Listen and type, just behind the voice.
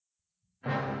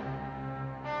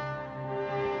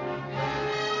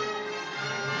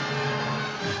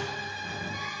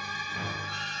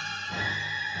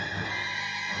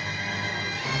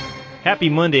Happy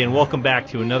Monday and welcome back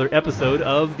to another episode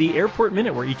of the Airport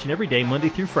Minute, where each and every day, Monday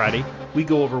through Friday, we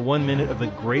go over 1 minute of the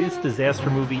greatest disaster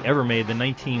movie ever made, the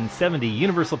 1970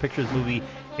 Universal Pictures movie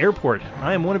Airport.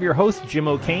 I am one of your hosts, Jim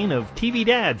O'Kane of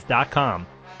TVDads.com.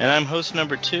 And I'm host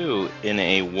number 2 in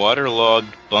a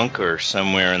waterlogged bunker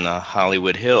somewhere in the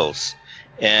Hollywood Hills.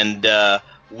 And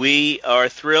we are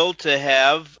thrilled to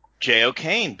have Jay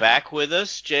O'Kane back with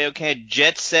us. Jay O'Kane,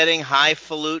 jet-setting,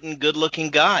 highfalutin, good-looking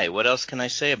guy. What else can I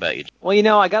say about you?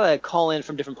 Well, I got to call in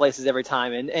from different places every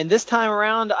time. And this time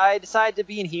around, I decided to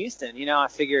be in Houston. I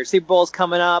figure Super Bowl's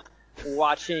coming up,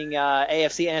 watching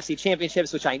AFC, NFC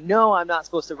championships, which I know I'm not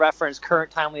supposed to reference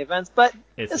current timely events, but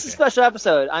this is a special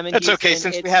episode. I'm in Houston. That's okay,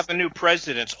 since we have a new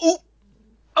president.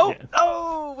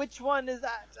 Which one is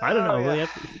that? I don't know. Yeah. We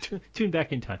have to tune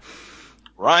back in time.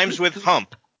 Rhymes with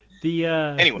hump.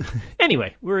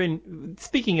 Anyway, we're in.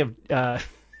 Speaking of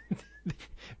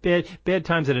bad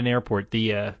times at an airport,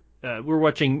 we're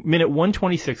watching minute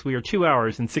 126. We are 2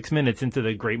 hours and 6 minutes into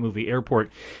the great movie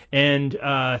Airport, and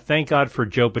thank God for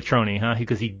Joe Petroni,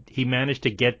 because he managed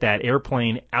to get that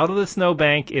airplane out of the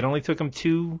snowbank. It only took him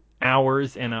 2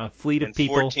 hours and a fleet of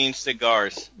people. 14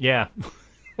 cigars. Yeah.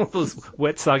 Those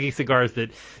wet, soggy cigars that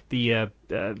the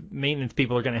maintenance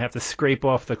people are going to have to scrape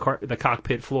off the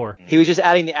cockpit floor. He was just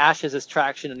adding the ashes as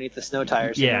traction underneath the snow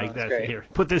tires. Yeah, exactly. Here,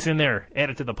 put this in there.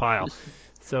 Add it to the pile.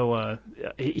 So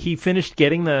he finished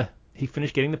getting the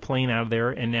plane out of there,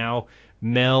 and now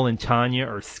Mel and Tanya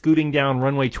are scooting down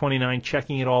runway 29,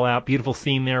 checking it all out. Beautiful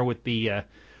scene there with the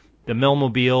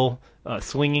MelMobile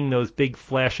swinging those big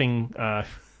flashing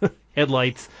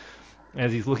headlights.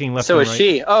 As he's looking left and right. So is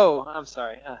she. Oh, I'm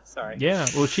sorry. Sorry. Yeah.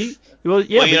 Well, Well,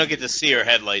 you don't get to see her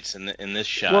headlights in this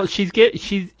shot. Well, she's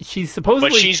supposedly.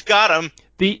 But she's got them.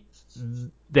 The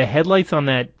headlights on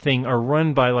that thing are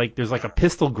run by there's a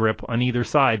pistol grip on either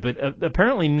side, but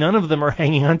apparently none of them are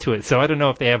hanging onto it. So I don't know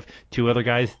if they have two other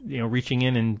guys, reaching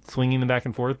in and swinging them back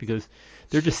and forth, because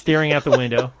they're just staring out the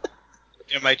window.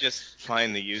 You might just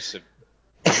find the use of.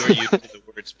 You're used to the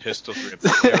words pistol grip.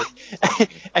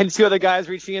 And two other guys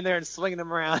reaching in there and swinging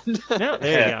them around. No,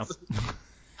 there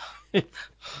you go.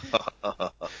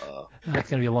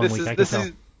 That's going to be a long week, I can tell.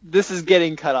 This is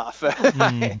getting cut off. This is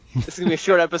going to be a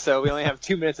short episode. We only have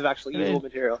 2 minutes of actual usable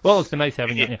material. Well, it's been nice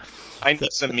having you. Yeah. I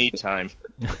need some me time.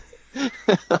 All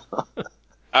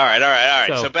right.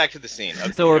 So back to the scene.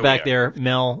 Okay, so we're back there.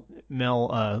 Mel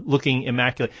looking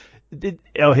immaculate.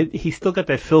 He still got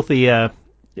that filthy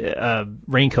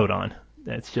raincoat on.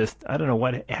 That's just, I don't know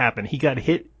what happened. He got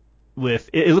hit with,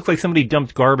 it looked like somebody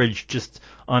dumped garbage just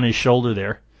on his shoulder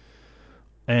there.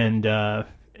 And,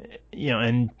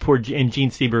 and poor Gene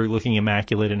Seberg looking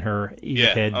immaculate in her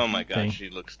head. Oh my gosh, thing. She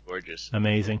looks gorgeous.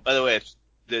 Amazing. By the way,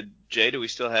 Jay, do we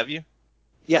still have you?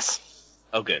 Yes.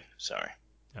 Oh, good. Sorry.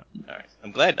 Yeah. All right.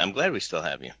 I'm glad we still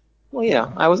have you.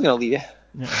 Well, I wasn't going to leave you.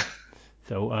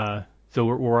 Yeah. So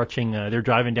we're watching, they're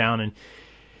driving down, and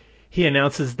he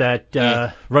announces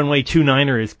that Runway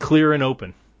Two-Niner is clear and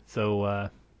open. So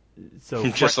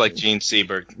just like Gene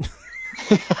Seberg.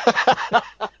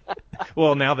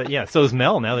 Well, so is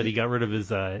Mel. Now that he got rid of his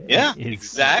his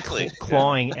exactly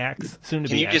clawing axe, soon to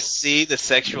Can be. you axe. just see the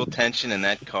sexual tension in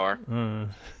that car?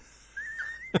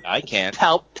 I can't.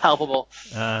 Palpable.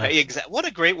 What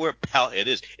a great word! It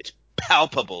is. It's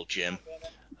palpable, Jim.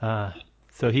 So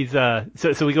he's so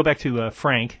we go back to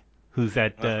Frank, who's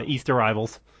at East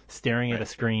Arrivals, staring at a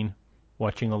screen,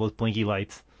 watching all those blinky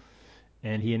lights,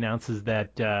 and he announces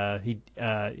that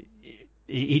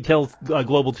he tells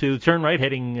Global 2, turn right,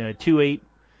 heading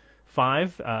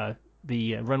 285.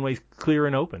 The runway's clear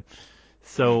and open.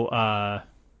 So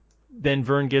then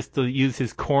Vern gets to use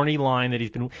his corny line that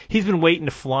he's been waiting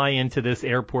to fly into this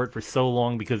airport for so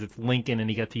long because it's Lincoln, and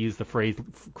he got to use the phrase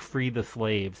 "free the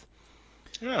slaves."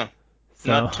 Yeah,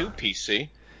 not too PC.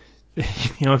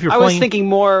 If you're I was thinking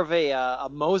more of a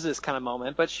Moses kind of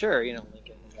moment, but sure,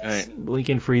 Lincoln. Right.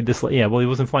 Lincoln freed this. Yeah, well, he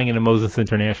wasn't flying into Moses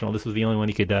International. This was the only one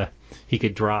he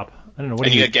could drop. I don't know what.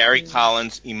 And you got Gary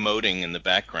Collins emoting in the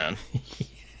background.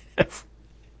 Yes.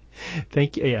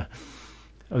 Thank you. Yeah,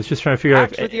 I was just trying to figure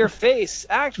out. Act with your face.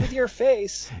 Act with your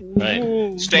face.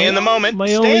 Right. Stay in the moment. My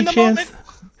Stay only in the chance. moment.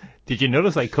 Did you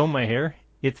notice I comb my hair?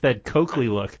 It's that Coakley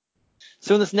look.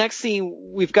 So in this next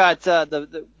scene, we've got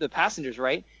the passengers,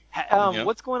 right?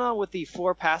 What's going on with the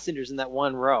 4 passengers in that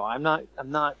one row? I'm not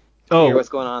clear what's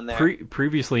going on there.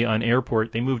 Previously on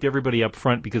Airport, they moved everybody up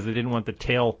front because they didn't want the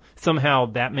tail. Somehow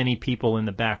that many people in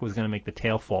the back was going to make the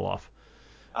tail fall off.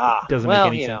 Doesn't make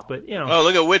any sense, but Oh,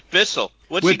 look at Whit Bissell.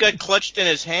 What's he got clutched in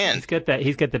his hand?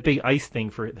 He's got the big ice thing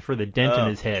for the dent in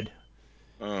his head.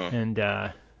 Oh.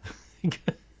 And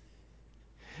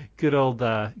Good old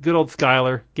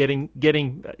Skyler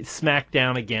getting smacked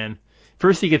down again.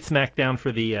 First he gets smacked down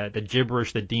for the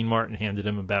gibberish that Dean Martin handed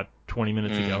him about 20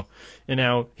 minutes ago, and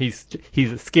now he's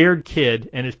a scared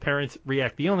kid, and his parents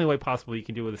react the only way possible you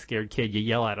can do with a scared kid. You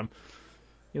yell at him.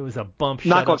 It was a bump.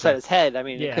 Not go upside his head. I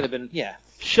mean, it could have been,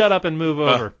 Shut up and move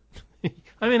over.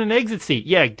 I'm in an exit seat.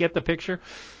 Yeah, get the picture.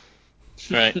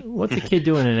 Right. What's a kid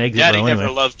doing in an exit Daddy row never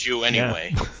anyway? loved you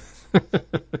anyway.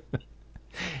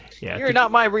 Yeah. You're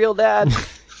not my real dad.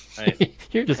 Right.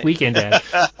 You're just weekend dad.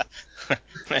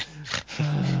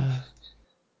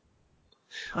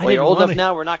 Well, you're old enough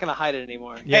now. We're not going to hide it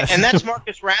anymore. Yes. And that's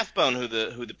Marcus Rathbone who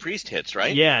the priest hits,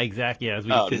 right? Yeah, exactly. Yeah,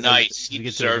 Nice. He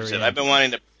deserves it. I've been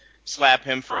wanting to slap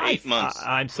him for 8 months.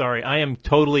 I'm sorry. I am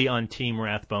totally on Team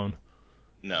Rathbone.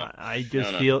 No. I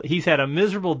just feel he's had a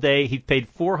miserable day. He paid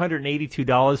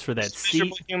 $482 for that seat.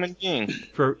 Miserable human being.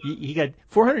 He got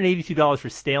 $482 for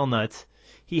stale nuts.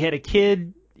 He had a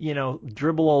kid,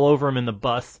 dribble all over him in the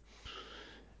bus.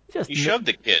 He shoved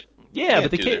the kid. Yeah,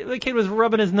 but the kid was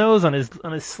rubbing his nose on his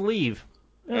sleeve.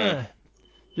 Sometimes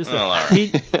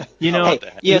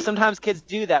kids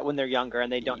do that when they're younger and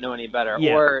they don't know any better,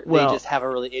 Yeah, or they just have a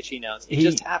really itchy nose. It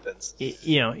just happens.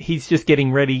 He's just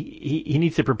getting ready. He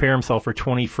needs to prepare himself for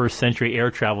 21st century air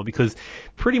travel, because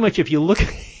pretty much if you look at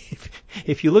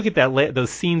those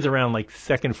scenes around like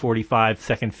second 45,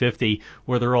 second 50,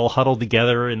 where they're all huddled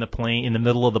together in the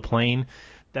middle of the plane,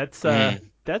 that's kind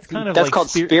of like called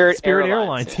Spirit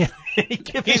Airlines. Yeah.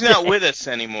 He's not with us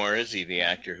anymore, is he? The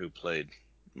actor who played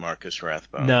Marcus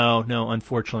Rathbone. No,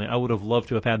 unfortunately, I would have loved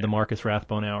to have had the Marcus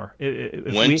Rathbone hour.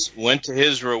 Went to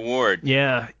his reward.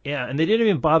 Yeah, and they didn't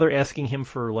even bother asking him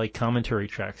for like commentary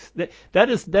tracks. That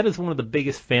is one of the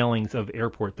biggest failings of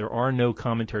Airport. There are no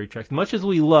commentary tracks. Much as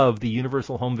we love the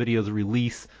Universal Home Video's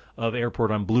release of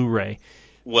Airport on Blu-ray.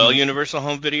 Well, Universal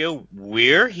Home Video,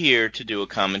 we're here to do a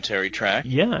commentary track.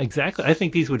 Yeah, exactly. I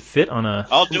think these would fit on a...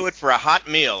 I'll do it for a hot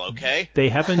meal, okay? They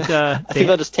haven't... I think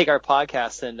they'll just take our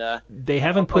podcast and they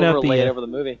haven't put out over the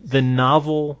movie. The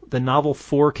novel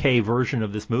 4K version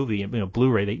of this movie,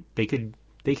 Blu-ray. They could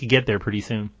get there pretty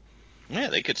soon. Yeah,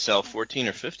 they could sell 14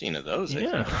 or 15 of those. I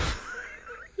think.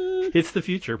 It's the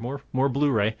future. More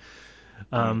Bluray.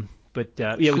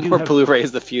 But we more Blu-ray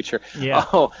is the future. Yeah.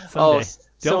 Someday.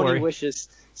 Don't Sony worry. wishes.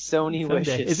 Sony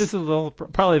Someday. wishes. This is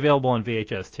probably available on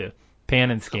VHS too. Pan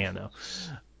and scan though.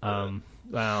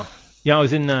 Wow. Yeah, I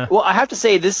was in. Well, I have to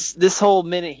say this whole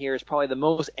minute here is probably the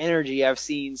most energy I've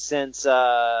seen since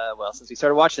we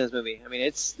started watching this movie. I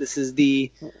mean,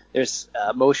 there's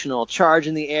emotional charge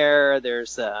in the air.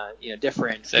 There's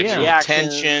different sexual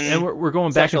reactions, tension, and we're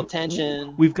going back. Sexual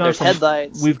tension. We've gone from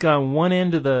headlights. We've gone one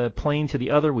end of the plane to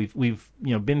the other. We've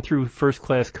been through first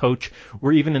class coach.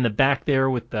 We're even in the back there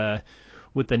with the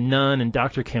nun and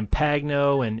Dr.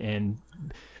 Campagno and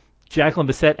Jacqueline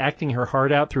Bisset acting her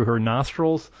heart out through her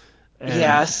nostrils.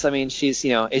 Yes, I mean, she's,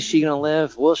 is she going to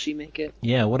live? Will she make it?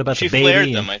 Yeah, what about the baby? She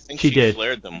flared them. I think she did.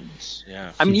 flared them.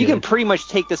 Yeah. I mean, you can pretty much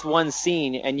take this one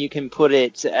scene and you can put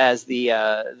it as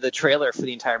the trailer for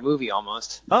the entire movie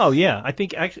almost. Oh, yeah. I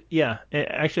think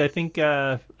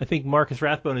Marcus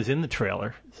Rathbone is in the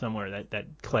trailer somewhere, that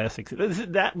classic.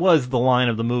 That was the line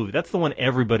of the movie. That's the one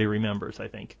everybody remembers, I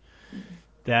think.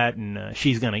 That and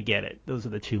She's Gonna Get It. Those are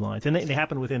the two lines. And they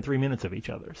happen within 3 minutes of each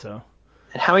other, so...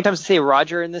 And how many times did they say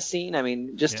Roger in this scene? I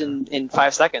mean, just in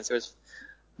 5 seconds, there was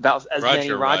about as many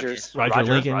Rogers. Roger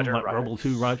Lincoln, Rebel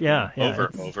 2, Roger. Yeah.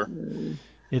 Over.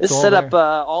 It's this set up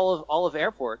all of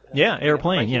Airport. Yeah,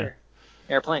 Airplane. Right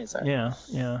Airplane. Sorry. Yeah.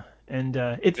 And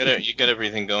you got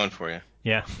everything going for you.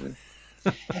 Yeah.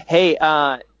 Hey,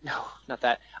 no, not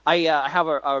that. I have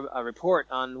a report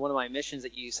on one of my missions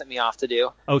that you sent me off to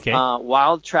do. Okay.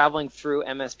 While traveling through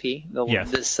MSP,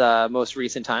 Yes. this most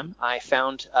recent time, I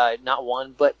found not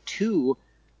one but 2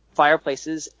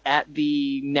 fireplaces at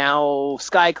the now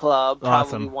Sky Club.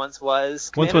 Awesome. Probably once was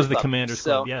the Commander's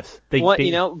Club. Yes.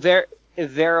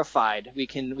 Verified. We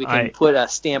can put a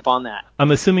stamp on that. I'm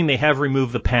assuming they have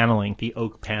removed the paneling, the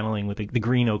oak paneling with the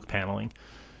green oak paneling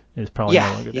is probably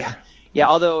no longer there. Yeah,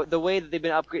 although the way that they've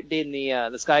been upgrading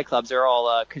the Sky Clubs, they're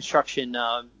all construction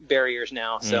barriers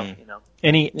now. So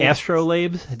Any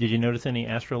astrolabes? Did you notice any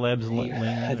astrolabes?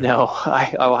 No,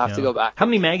 I will have to go back. How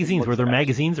many magazines were there?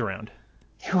 Magazines around?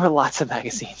 There were lots of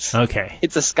magazines. Okay.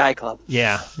 It's a Sky Club.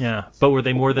 Yeah. But were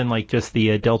they more than like just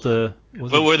the Delta?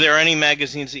 Were there any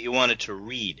magazines that you wanted to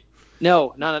read?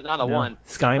 No, not a one.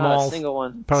 Sky not Malls. A single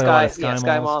one. Probably a lot of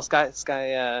Sky Malls. Sky.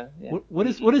 Yeah. What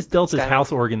is Delta's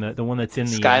house organ? The one that's in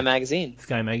the Sky Magazine.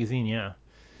 Sky Magazine, yeah.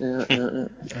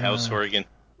 House organ.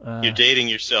 You're dating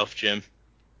yourself, Jim.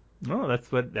 No,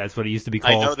 that's what it used to be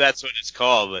called. I know that's what it's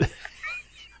called,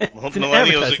 but Well,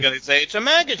 millennials are going to say it's a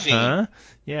magazine. Huh?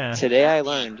 Yeah. Today I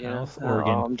learned.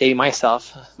 Oregon. I'm dating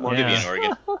myself. We'll give you an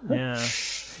Oregon. Yeah.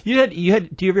 You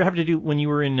had. Do you ever have to do when you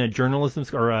were in journalism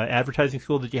or advertising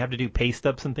school? Did you have to do pay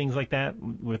stubs and things like that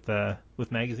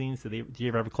with magazines? Did you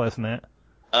ever have a class in that?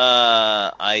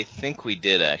 I think we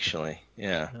did actually.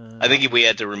 Yeah. I think we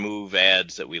had to remove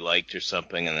ads that we liked or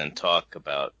something, and then talk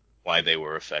about why they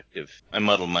were effective. I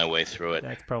muddled my way through it.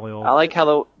 That's probably all. I like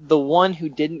how the one who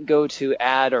didn't go to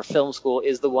ad or film school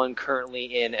is the one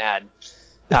currently in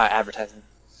advertising.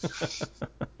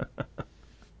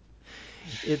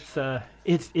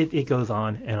 It goes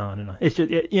on and on and on. It's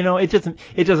just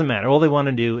it doesn't matter. All they want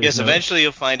to do is Yes, eventually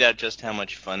you'll find out just how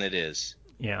much fun it is.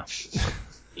 Yeah.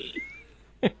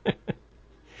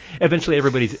 Eventually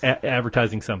everybody's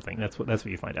advertising something. That's what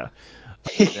you find out.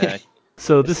 Exactly.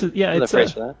 So this is Another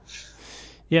phrase for that.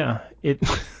 Yeah,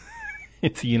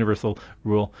 it's a universal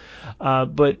rule.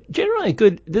 But generally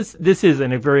good. This is a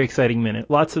very exciting minute.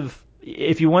 Lots of.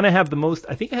 If you want to have the most,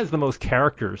 I think it has the most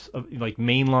characters of like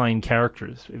mainline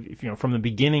characters. If from the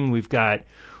beginning, we've got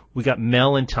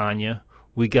Mel and Tanya,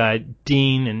 we got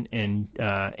Dean and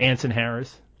Anson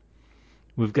Harris,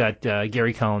 we've got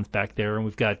Gary Collins back there, and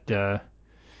we've got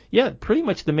pretty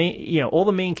much the main all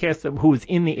the main cast who was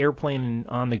in the airplane and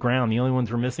on the ground. The only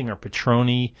ones we're missing are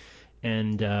Petroni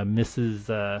and Mrs.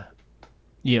 The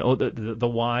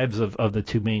wives of the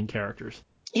two main characters.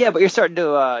 Yeah, but you're starting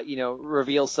to,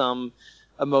 reveal some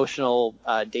emotional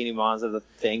denouements of the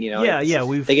thing.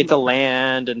 They get to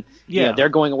land, and they're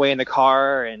going away in the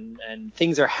car, and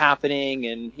things are happening,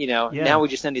 and now we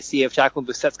just need to see if Jacqueline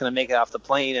Boussette's going to make it off the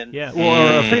plane, and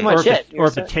or pretty much it. Or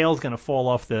if the tail's going to fall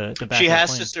off the back. She of the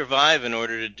has plane. to survive in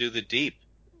order to do the deep.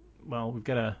 Well, we've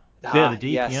got the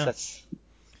deep. Yes, yeah. that's.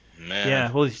 Man.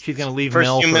 Yeah, well, she's going to leave First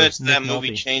Mel few for minutes of Nick that movie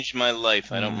Nolte. changed my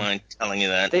life. I don't mind telling you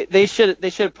that. They should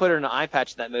have put her in an eye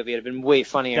patch in that movie. It'd have been way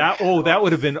funnier. That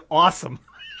would have been awesome.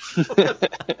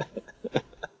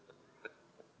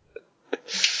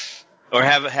 Or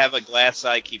have a glass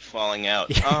eye keep falling out.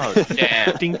 Oh,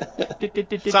 damn. Ding,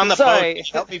 It's on the Sorry.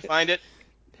 post. Help me find it.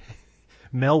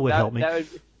 Mel would help me. That would,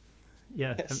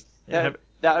 Yeah.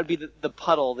 that would be the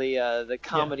Puddle, the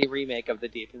comedy remake of The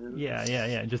Deep.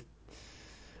 Yeah. Just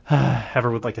have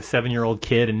her with like a 7-year-old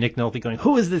kid and Nick Nolte going,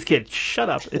 "Who is this kid? Shut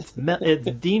up! It's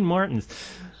Dean Martins."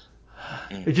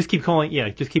 Just keep calling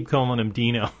him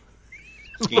Dino.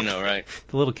 Dino, right?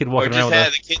 The little kid Or walking just around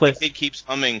have with the kid keeps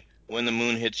humming "When the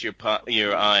Moon Hits Your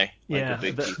Eye" like a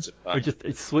big pizza pie. Or just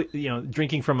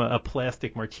drinking from a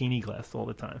plastic martini glass all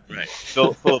the time. Right,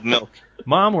 full of milk.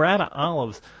 Mom, we're out of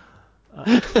olives.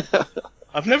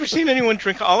 I've never seen anyone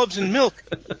drink olives and milk.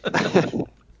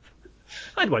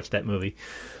 I'd watch that movie.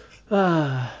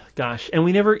 Gosh, and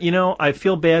we never, I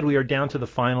feel bad. We are down to the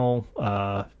final.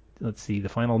 Let's see, the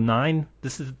final 9.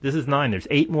 This is 9. There's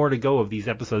 8 more to go of these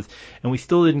episodes, and we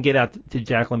still didn't get out to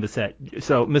Jacqueline Bisset.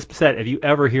 So, Miss Bisset, if you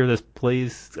ever hear this,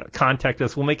 please contact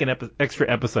us. We'll make an extra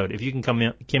episode if you can come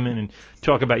in and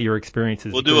talk about your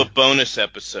experiences. We'll do a bonus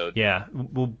episode. Yeah,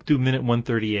 we'll do minute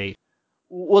 138.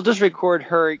 We'll just record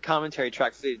her commentary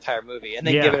track for the entire movie and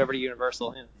then give it over to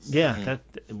Universal. Yeah,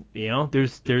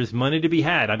 there's money to be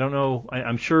had. I don't know.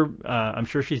 I'm sure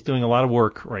she's doing a lot of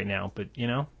work right now, but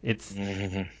it's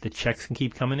the checks can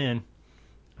keep coming in.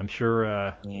 I'm sure.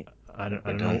 I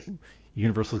don't know.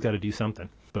 Universal's got to do something.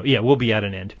 But yeah, we'll be at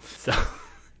an end. So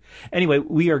anyway,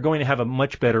 we are going to have a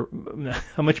much better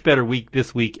week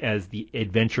this week as the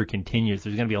adventure continues.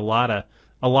 There's going to be a lot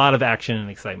of action and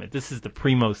excitement. This is the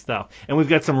primo stuff, and we've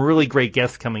got some really great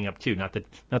guests coming up too. Not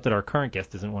that our current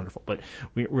guest isn't wonderful, but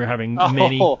we're having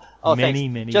many.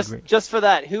 Just for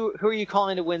that, who are you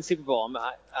calling to win Super Bowl?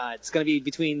 It's going to be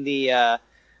between the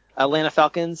Atlanta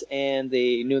Falcons and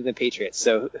the New England Patriots.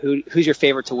 So who's your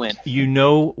favorite to win? You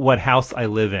know what house I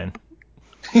live in.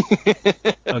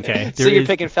 Okay. So you're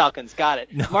picking Falcons. Got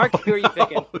it. No, Mark, who are you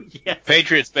picking? Yes.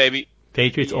 Patriots, baby.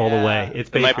 Patriots all the way.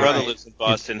 It's my brother lives in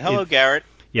Boston. Hello, Garrett.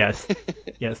 Yes.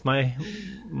 My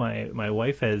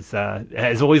wife has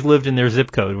always lived in their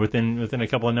zip code within a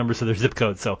couple of numbers of their zip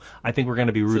code. So I think we're going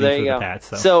to be rooting for the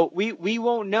Pats. So we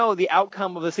won't know the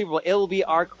outcome of the Super Bowl. It will be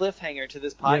our cliffhanger to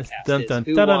this podcast. Yes.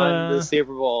 Who won the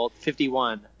Super Bowl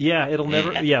 51? Yeah, it'll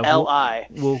never. Yeah, L.I.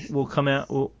 We'll come out.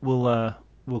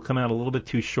 We'll come out a little bit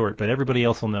too short, but everybody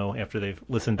else will know after they've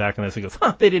listened back on this and goes,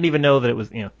 they didn't even know that it was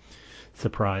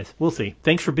surprise. We'll see.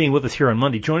 Thanks for being with us here on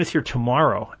Monday. Join us here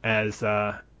tomorrow as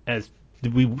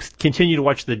we continue to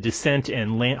watch the descent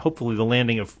and hopefully the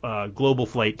landing of Global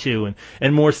Flight 2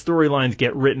 and more storylines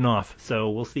get written off.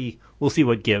 So we'll see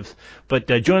what gives. But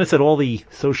join us at all the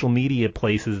social media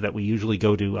places that we usually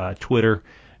go to, Twitter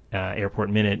Airport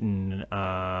Minute, and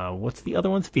what's the other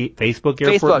ones? Facebook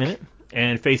Airport Minute,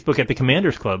 and Facebook at the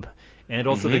Commanders Club, and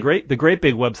also the great big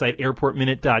website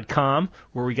airportminute.com,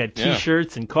 where we got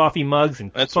T-shirts and coffee mugs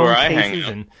and phone cases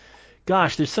and.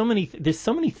 Gosh, there's so many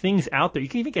things out there. You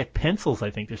can even get pencils. I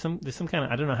think there's some kind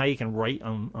of, I don't know how you can write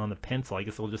on the pencil. I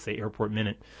guess we'll just say Airport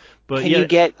Minute. But can you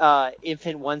get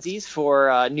infant onesies for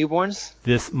newborns?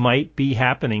 This might be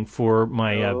happening for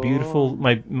my beautiful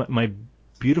my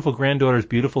beautiful granddaughter's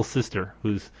beautiful sister,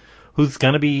 who's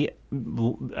gonna be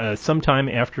sometime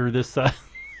after this.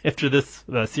 After this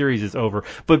series is over,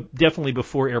 but definitely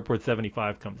before Airport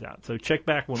 75 comes out. So check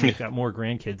back when we've got more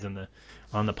grandkids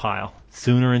on the pile,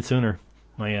 sooner and sooner.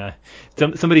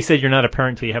 Somebody said you're not a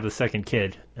parent until you have the second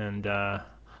kid, and I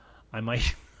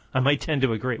might tend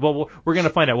to agree. Well, we're going to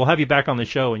find out. We'll have you back on the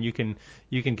show, and you can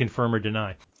confirm or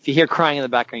deny. If you hear crying in the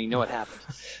background, you know what happened.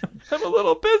 I'm a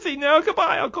little busy now.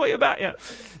 Goodbye. I'll call you back. Yeah.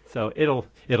 So it'll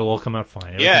all come out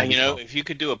fine. If you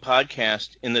could do a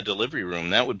podcast in the delivery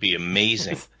room, that would be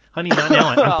amazing. Honey, not now.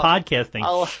 I'm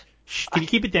podcasting. Shh, can you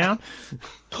keep it down?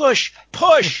 Push.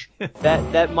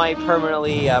 That might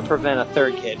permanently prevent a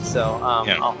third kid. So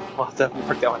I'll definitely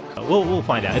work that one. We'll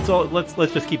find out. It's all. Let's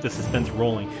just keep the suspense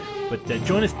rolling. But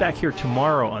join us back here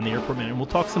tomorrow on the Airport Minute, and we'll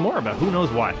talk some more about who knows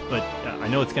what. But I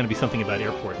know it's going to be something about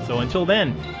airports. So until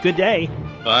then, good day.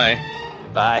 Bye.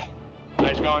 Bye.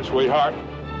 Nice going, sweetheart.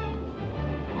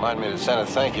 Remind me to send a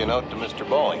thank you note to Mr.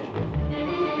 Bowling.